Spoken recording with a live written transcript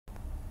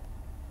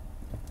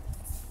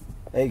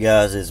Hey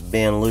guys, it's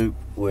Ben Loop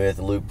with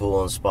Loop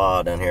Pool and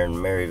Spa down here in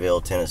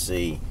Maryville,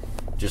 Tennessee.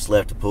 Just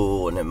left the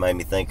pool and it made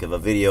me think of a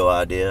video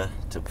idea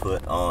to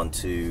put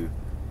onto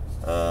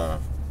our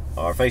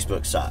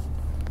Facebook site.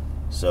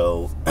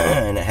 So,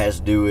 and it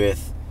has to do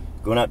with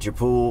going out to your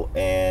pool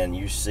and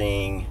you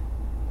seeing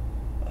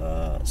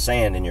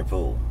sand in your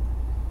pool.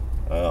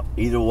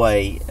 Either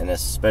way, and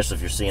especially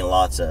if you're seeing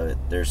lots of it,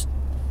 there's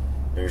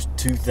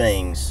two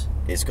things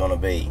it's going to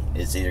be.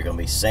 It's either going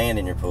to be sand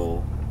in your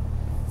pool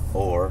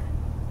or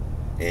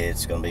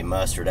it's going to be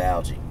mustard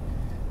algae,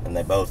 and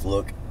they both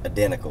look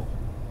identical.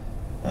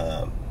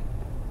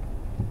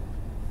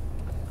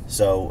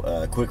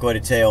 Quick way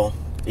to tell.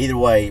 Either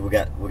way, we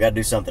got to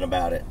do something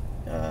about it.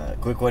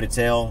 Quick way to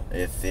tell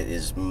if it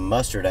is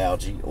mustard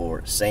algae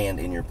or sand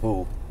in your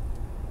pool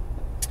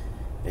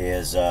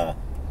is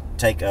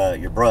take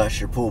your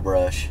brush, your pool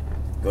brush,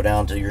 go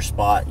down to your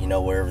spot,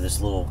 wherever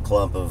this little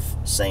clump of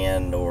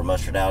sand or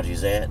mustard algae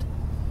is at.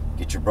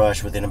 Get your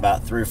brush within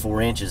about 3 or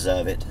 4 inches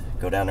of it.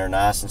 Go down there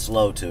nice and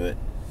slow to it,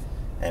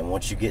 and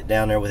once you get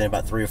down there within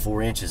about 3 or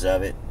 4 inches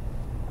of it,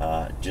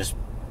 just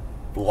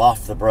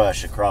loft the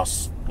brush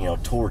across,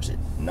 towards it,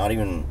 not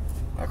even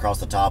across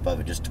the top of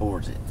it, just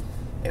towards it.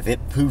 If it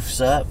poofs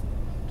up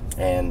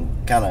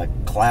and kind of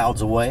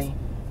clouds away,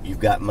 you've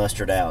got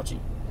mustard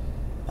algae.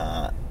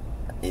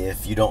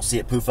 If you don't see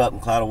it poof up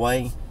and cloud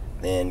away,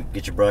 then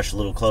get your brush a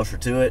little closer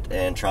to it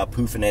and try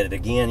poofing at it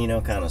again,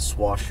 kind of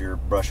swash your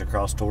brush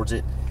across towards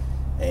it.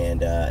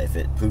 And if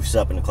it poofs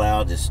up in the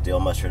clouds, it's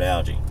still mustard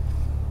algae.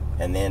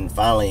 And then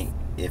finally,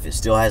 if it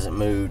still hasn't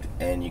moved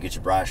and you get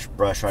your brush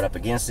right up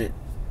against it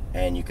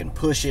and you can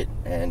push it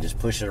and just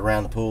push it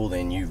around the pool,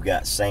 then you've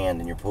got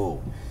sand in your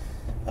pool.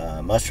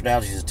 Mustard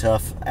algae is a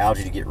tough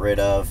algae to get rid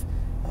of.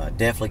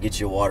 Definitely get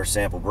you a water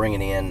sample, bring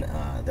it in.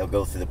 They'll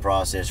go through the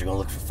process. You're going to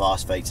look for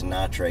phosphates and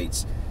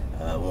nitrates.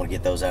 We want to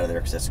get those out of there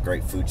because that's a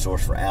great food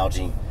source for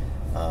algae.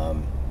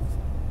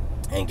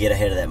 And get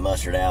ahead of that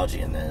mustard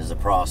algae. And then as a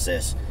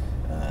process,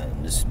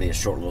 this will be a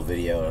short little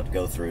video to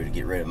go through to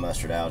get rid of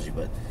mustard algae,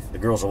 but the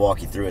girls will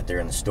walk you through it there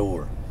in the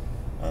store.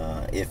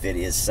 If it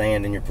is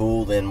sand in your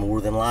pool, then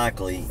more than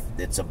likely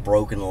it's a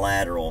broken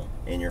lateral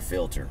in your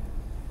filter.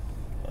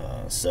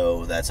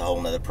 So that's a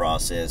whole nother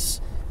process.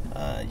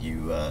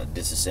 You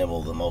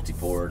disassemble the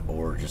multi-port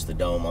or just the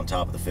dome on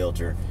top of the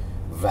filter,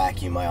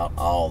 vacuum out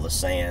all the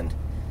sand,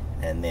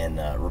 and then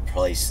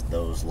replace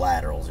those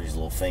laterals, these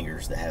little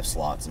fingers that have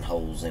slots and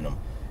holes in them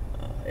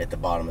at the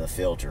bottom of the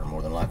filter.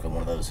 More than likely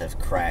one of those has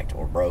cracked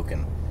or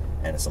broken,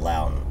 and it's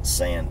allowing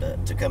sand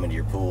to come into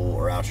your pool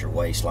or out your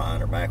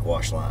waistline or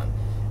backwash line.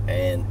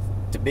 And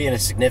to be in a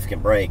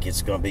significant break,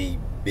 it's going to be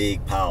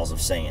big piles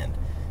of sand.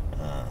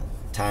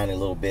 Tiny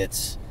little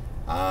bits,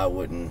 I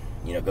wouldn't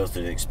go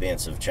through the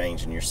expense of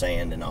changing your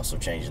sand and also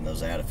changing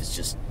those out if it's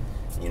just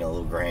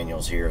little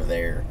granules here or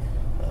there,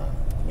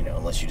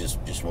 unless you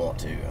just want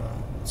to.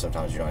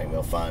 Sometimes you're not even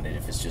going to find it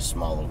if it's just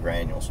small little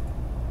granules.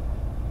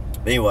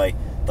 But anyway,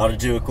 thought I'd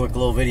do a quick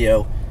little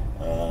video.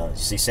 You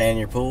see sand in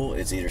your pool,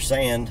 it's either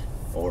sand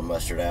or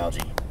mustard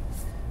algae.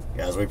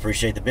 Guys, we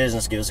appreciate the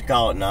business. Give us a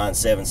call at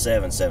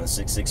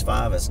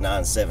 977-7665. That's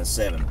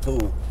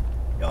 977-POOL.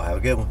 Y'all have a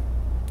good one.